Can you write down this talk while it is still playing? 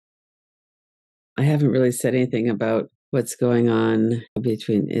I haven't really said anything about what's going on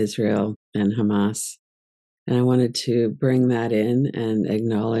between Israel and Hamas. And I wanted to bring that in and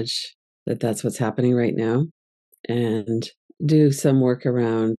acknowledge that that's what's happening right now and do some work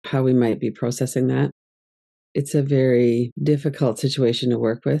around how we might be processing that. It's a very difficult situation to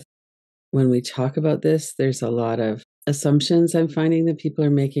work with. When we talk about this, there's a lot of assumptions I'm finding that people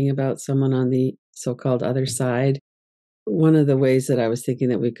are making about someone on the so called other side. One of the ways that I was thinking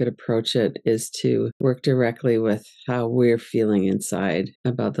that we could approach it is to work directly with how we're feeling inside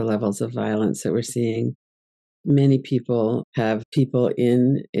about the levels of violence that we're seeing. Many people have people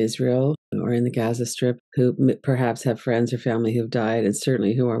in Israel or in the Gaza Strip who perhaps have friends or family who've died, and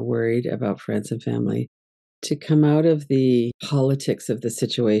certainly who are worried about friends and family. To come out of the politics of the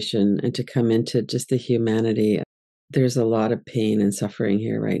situation and to come into just the humanity, there's a lot of pain and suffering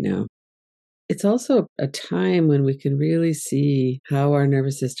here right now. It's also a time when we can really see how our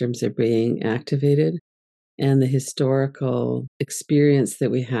nervous systems are being activated and the historical experience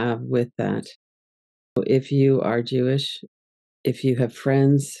that we have with that. If you are Jewish, if you have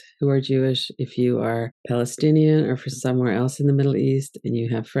friends who are Jewish, if you are Palestinian or from somewhere else in the Middle East, and you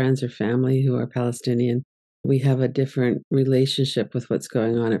have friends or family who are Palestinian, we have a different relationship with what's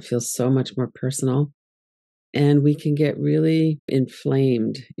going on. It feels so much more personal. And we can get really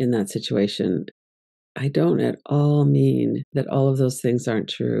inflamed in that situation. I don't at all mean that all of those things aren't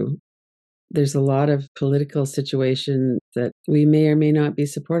true. There's a lot of political situation that we may or may not be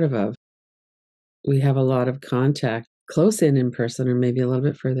supportive of. We have a lot of contact close in person, or maybe a little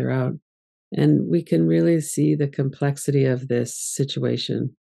bit further out. And we can really see the complexity of this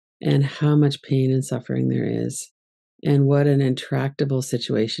situation and how much pain and suffering there is, and what an intractable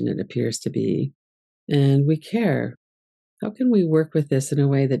situation it appears to be. And we care. How can we work with this in a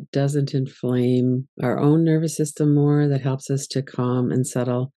way that doesn't inflame our own nervous system more, that helps us to calm and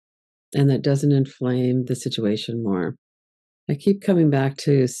settle, and that doesn't inflame the situation more? I keep coming back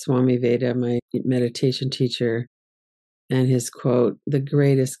to Swami Veda, my meditation teacher, and his quote, "The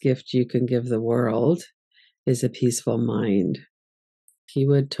greatest gift you can give the world is a peaceful mind." He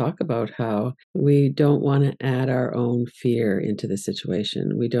would talk about how we don't want to add our own fear into the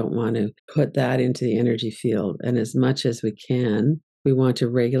situation. We don't want to put that into the energy field. And as much as we can, we want to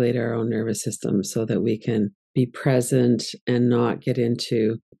regulate our own nervous system so that we can be present and not get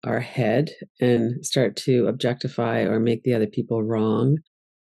into our head and start to objectify or make the other people wrong.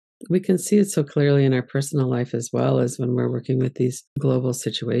 We can see it so clearly in our personal life as well as when we're working with these global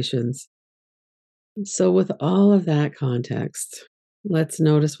situations. So, with all of that context, let's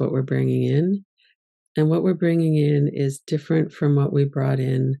notice what we're bringing in. And what we're bringing in is different from what we brought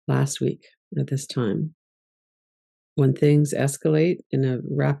in last week at this time. When things escalate in a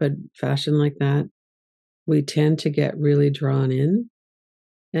rapid fashion like that, we tend to get really drawn in.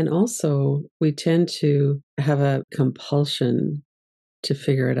 And also, we tend to have a compulsion to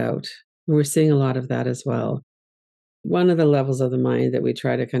figure it out. We're seeing a lot of that as well. One of the levels of the mind that we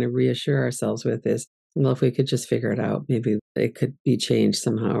try to kind of reassure ourselves with is, well, if we could just figure it out, maybe it could be changed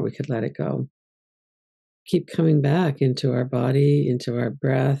somehow, or we could let it go. Keep coming back into our body, into our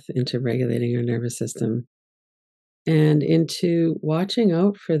breath, into regulating our nervous system, and into watching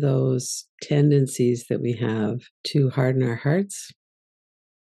out for those tendencies that we have to harden our hearts.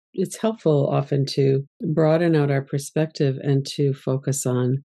 It's helpful often to broaden out our perspective and to focus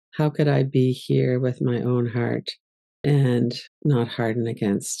on how could I be here with my own heart and not harden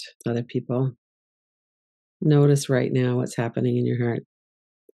against other people. Notice right now what's happening in your heart,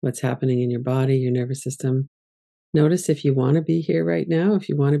 what's happening in your body, your nervous system. Notice if you want to be here right now, if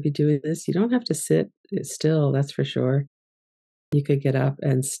you want to be doing this, you don't have to sit still, that's for sure. You could get up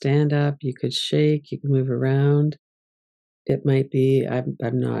and stand up, you could shake, you can move around. It might be, I'm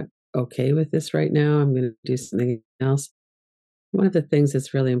not okay with this right now, I'm going to do something else. One of the things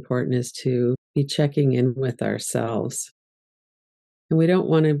that's really important is to be checking in with ourselves. And we don't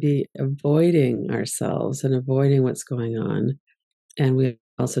want to be avoiding ourselves and avoiding what's going on. And we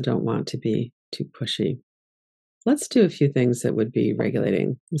also don't want to be too pushy. Let's do a few things that would be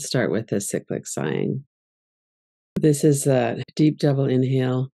regulating. Let's start with the cyclic sighing. This is a deep double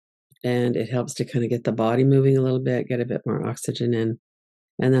inhale, and it helps to kind of get the body moving a little bit, get a bit more oxygen in.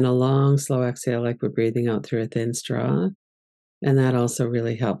 And then a long, slow exhale, like we're breathing out through a thin straw. And that also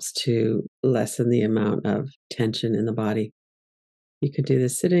really helps to lessen the amount of tension in the body. You can do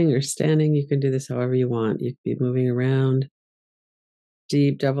this sitting or standing. You can do this however you want. You can be moving around.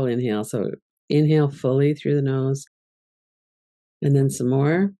 Deep double inhale. So inhale fully through the nose, and then some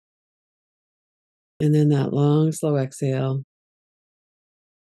more. And then that long, slow exhale.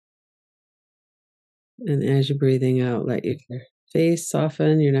 And as you're breathing out, let your Face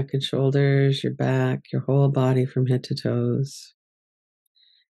soften, your neck and shoulders, your back, your whole body from head to toes.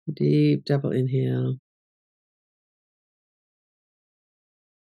 Deep double inhale.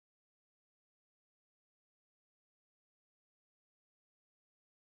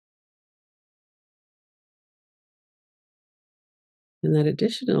 And that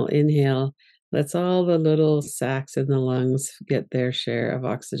additional inhale lets all the little sacs in the lungs get their share of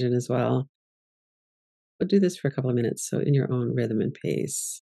oxygen as well. We'll do this for a couple of minutes, so in your own rhythm and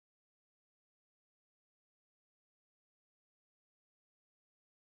pace.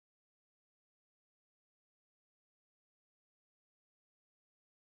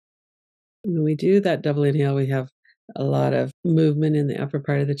 When we do that double inhale, we have a lot of movement in the upper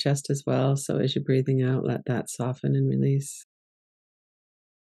part of the chest as well. So as you're breathing out, let that soften and release.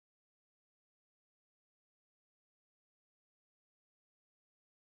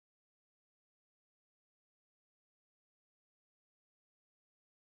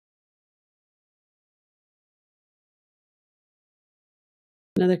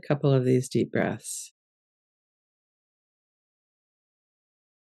 Another couple of these deep breaths.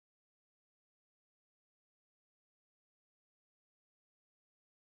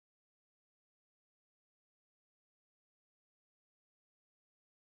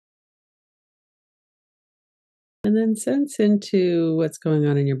 And then sense into what's going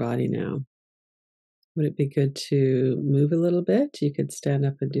on in your body now. Would it be good to move a little bit? You could stand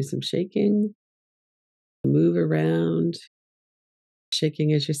up and do some shaking, move around,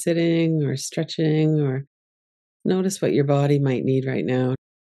 shaking as you're sitting or stretching, or notice what your body might need right now.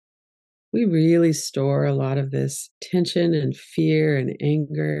 We really store a lot of this tension and fear and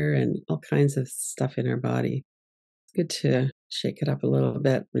anger and all kinds of stuff in our body. It's good to shake it up a little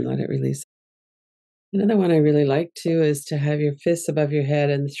bit and let it release. Another one I really like too is to have your fists above your head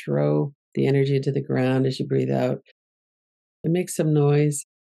and throw the energy to the ground as you breathe out. And make some noise.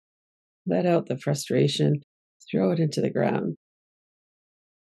 Let out the frustration. Throw it into the ground.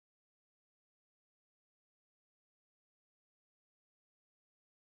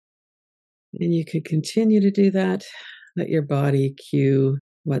 And you could continue to do that. Let your body cue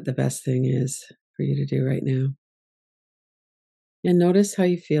what the best thing is for you to do right now. And notice how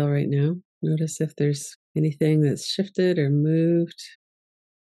you feel right now. Notice if there's anything that's shifted or moved.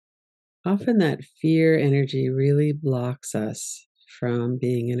 Often that fear energy really blocks us from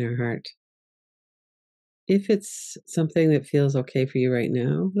being in our heart. If it's something that feels okay for you right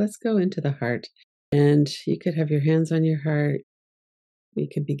now, let's go into the heart. And you could have your hands on your heart. You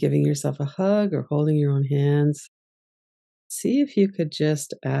could be giving yourself a hug or holding your own hands. See if you could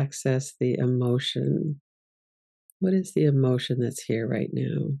just access the emotion. What is the emotion that's here right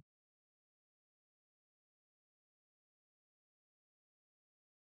now?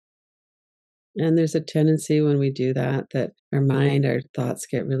 And there's a tendency when we do that, that our mind, our thoughts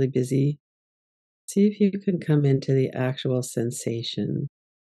get really busy. See if you can come into the actual sensation.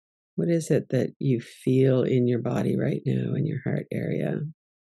 What is it that you feel in your body right now, in your heart area?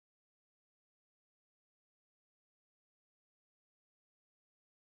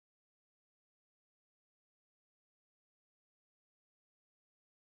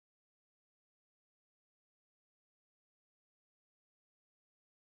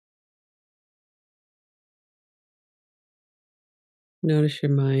 Notice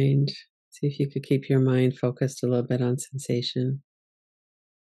your mind. See if you could keep your mind focused a little bit on sensation.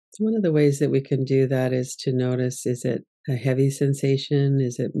 So one of the ways that we can do that is to notice, is it a heavy sensation?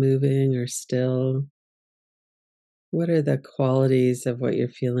 Is it moving or still? What are the qualities of what you're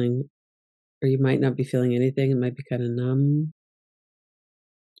feeling? Or you might not be feeling anything. It might be kind of numb.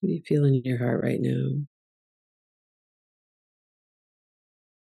 What do you feel in your heart right now?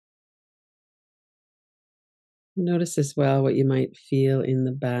 Notice as well what you might feel in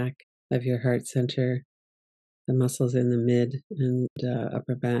the back of your heart center, the muscles in the mid and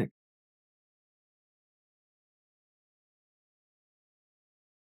upper back.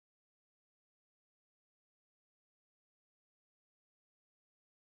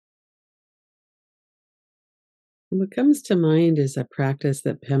 What comes to mind is a practice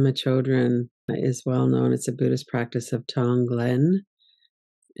that Pema Chodron is well known. It's a Buddhist practice of Tonglen,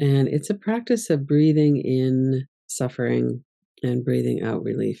 and it's a practice of breathing in suffering and breathing out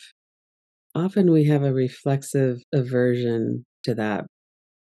relief. Often we have a reflexive aversion to that.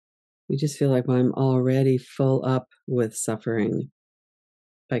 We just feel like, well, I'm already full up with suffering.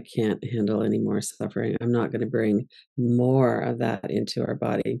 I can't handle any more suffering. I'm not going to bring more of that into our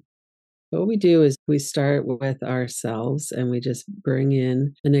body. What we do is we start with ourselves and we just bring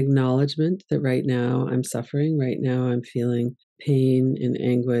in an acknowledgement that right now I'm suffering, right now I'm feeling pain and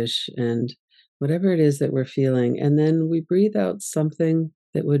anguish and whatever it is that we're feeling. And then we breathe out something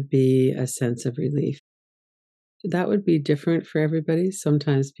that would be a sense of relief. That would be different for everybody.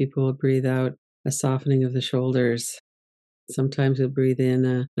 Sometimes people will breathe out a softening of the shoulders. Sometimes you'll breathe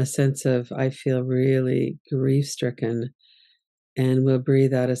in a sense of, I feel really grief stricken. And we'll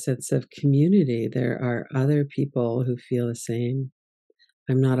breathe out a sense of community. There are other people who feel the same.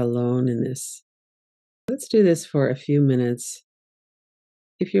 I'm not alone in this. Let's do this for a few minutes.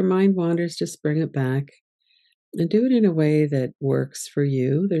 If your mind wanders, just bring it back and do it in a way that works for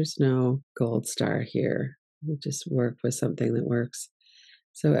you. There's no gold star here. You just work with something that works.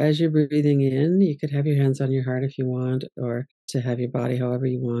 So as you're breathing in, you could have your hands on your heart if you want, or to have your body however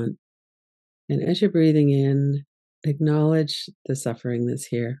you want. And as you're breathing in, acknowledge the suffering that's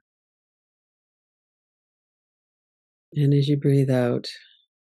here. And as you breathe out,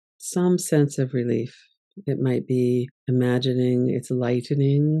 some sense of relief. It might be imagining it's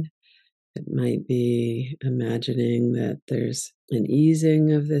lightening. It might be imagining that there's an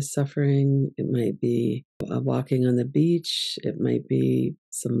easing of this suffering. It might be walking on the beach. It might be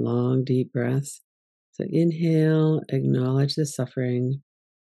some long, deep breaths. So inhale, acknowledge the suffering,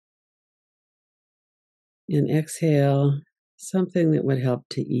 and exhale something that would help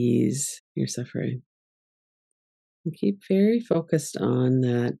to ease your suffering. And keep very focused on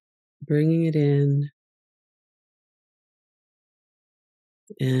that, bringing it in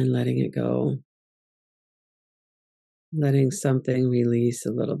and letting it go, letting something release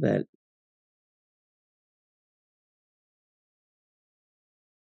a little bit.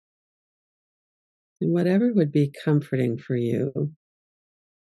 And whatever would be comforting for you.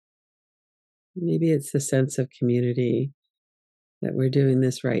 Maybe it's the sense of community that we're doing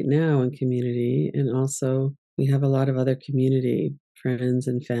this right now in community. And also, we have a lot of other community, friends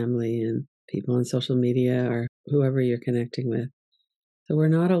and family and people on social media or whoever you're connecting with. So we're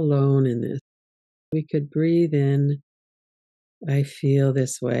not alone in this. We could breathe in, I feel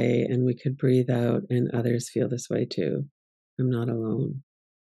this way, and we could breathe out, and others feel this way too. I'm not alone.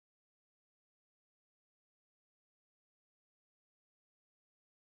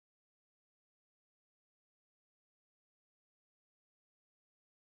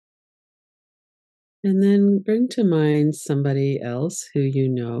 And then bring to mind somebody else who you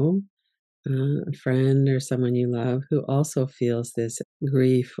know, a friend or someone you love who also feels this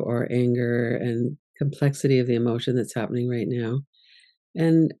grief or anger and complexity of the emotion that's happening right now.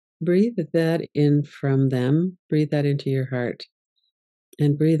 And breathe that in from them, breathe that into your heart,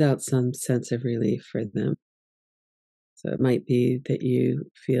 and breathe out some sense of relief for them. So it might be that you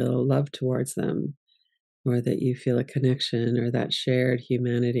feel love towards them, or that you feel a connection or that shared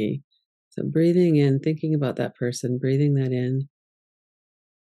humanity. So breathing in, thinking about that person, breathing that in.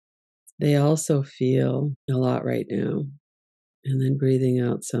 They also feel a lot right now. And then breathing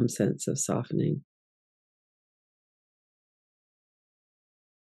out some sense of softening.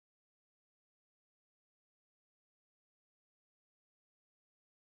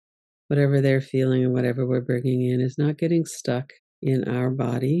 Whatever they're feeling and whatever we're bringing in is not getting stuck in our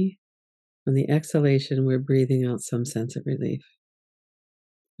body. On the exhalation, we're breathing out some sense of relief.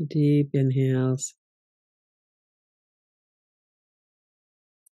 Deep inhales,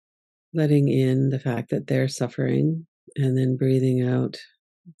 letting in the fact that they're suffering, and then breathing out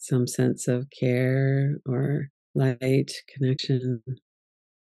some sense of care or light connection.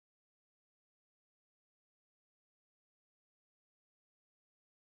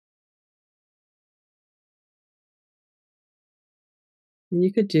 And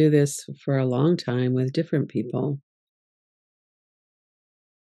you could do this for a long time with different people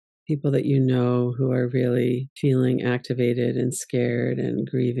that you know who are really feeling activated and scared and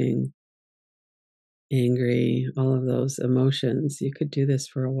grieving, angry, all of those emotions. You could do this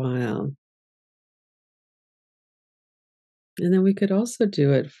for a while. And then we could also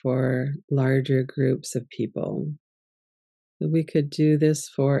do it for larger groups of people. We could do this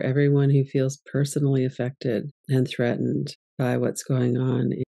for everyone who feels personally affected and threatened by what's going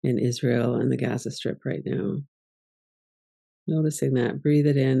on in Israel and the Gaza Strip right now. Noticing that, breathe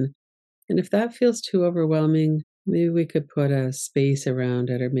it in. And if that feels too overwhelming, maybe we could put a space around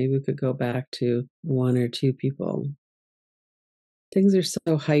it, or maybe we could go back to one or two people. Things are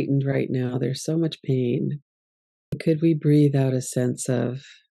so heightened right now. There's so much pain. Could we breathe out a sense of,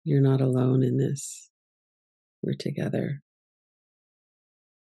 you're not alone in this? We're together.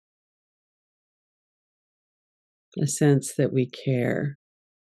 A sense that we care.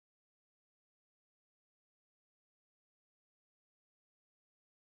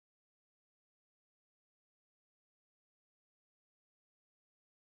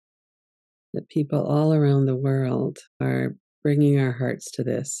 That people all around the world are bringing our hearts to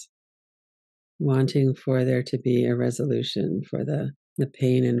this. wanting for there to be a resolution, for the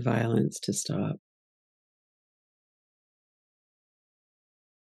pain and violence to stop.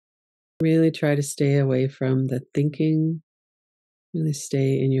 Really try to stay away from the thinking. Really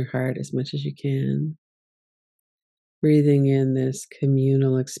stay in your heart as much as you can. Breathing in this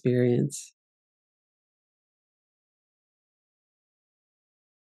communal experience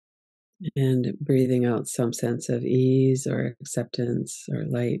and breathing out some sense of ease or acceptance or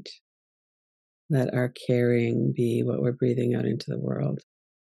light. Let our caring be what we're breathing out into the world.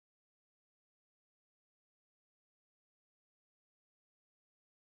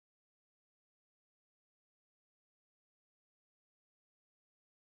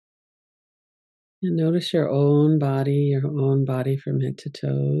 And notice your own body from head to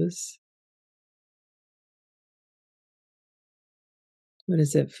toes. What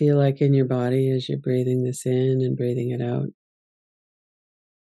does it feel like in your body as you're breathing this in and breathing it out?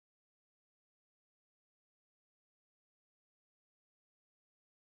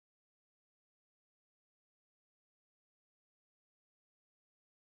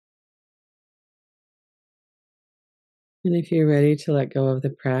 And if you're ready to let go of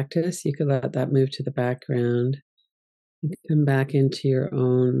the practice, you could let that move to the background and come back into your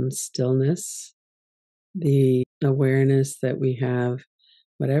own stillness, the awareness that we have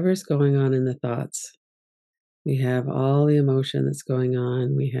whatever's going on in the thoughts. We have all the emotion that's going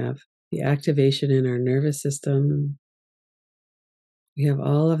on. We have the activation in our nervous system. We have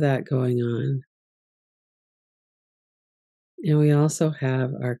all of that going on. And we also have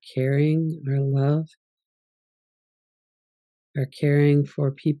our caring, our love, our caring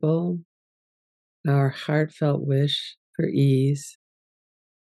for people, our heartfelt wish for ease.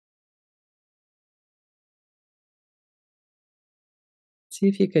 See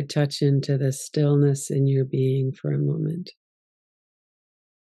if you could touch into the stillness in your being for a moment.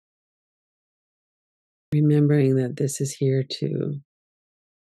 Remembering that this is here too.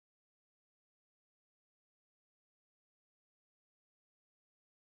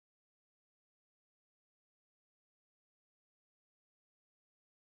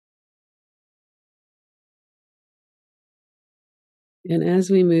 And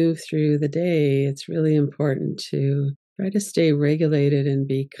as we move through the day, it's really important to try to stay regulated and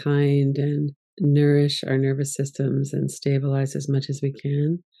be kind and nourish our nervous systems and stabilize as much as we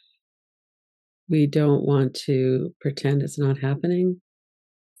can. We don't want to pretend it's not happening.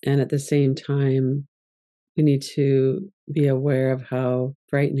 And at the same time, we need to be aware of how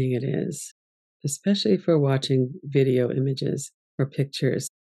frightening it is, especially if we're watching video images or pictures.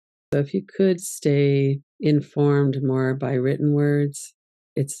 So if you could stay informed more by written words,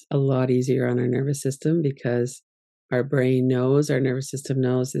 it's a lot easier on our nervous system because our brain knows, our nervous system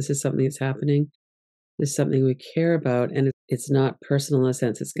knows this is something that's happening. This is something we care about, and it's not personal in a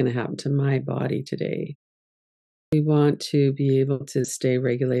sense. It's going to happen to my body today. We want to be able to stay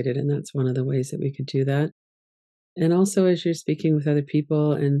regulated, and that's one of the ways that we could do that. And also, as you're speaking with other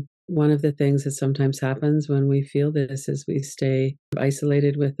people, and one of the things that sometimes happens when we feel this is we stay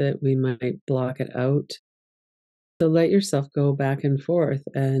isolated with it. We might block it out. So let yourself go back and forth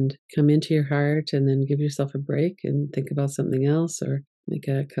and come into your heart and then give yourself a break and think about something else or make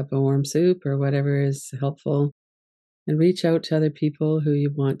a cup of warm soup or whatever is helpful. And reach out to other people who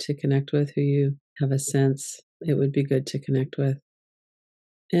you want to connect with, who you have a sense it would be good to connect with.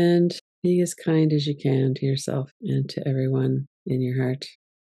 And be as kind as you can to yourself and to everyone in your heart.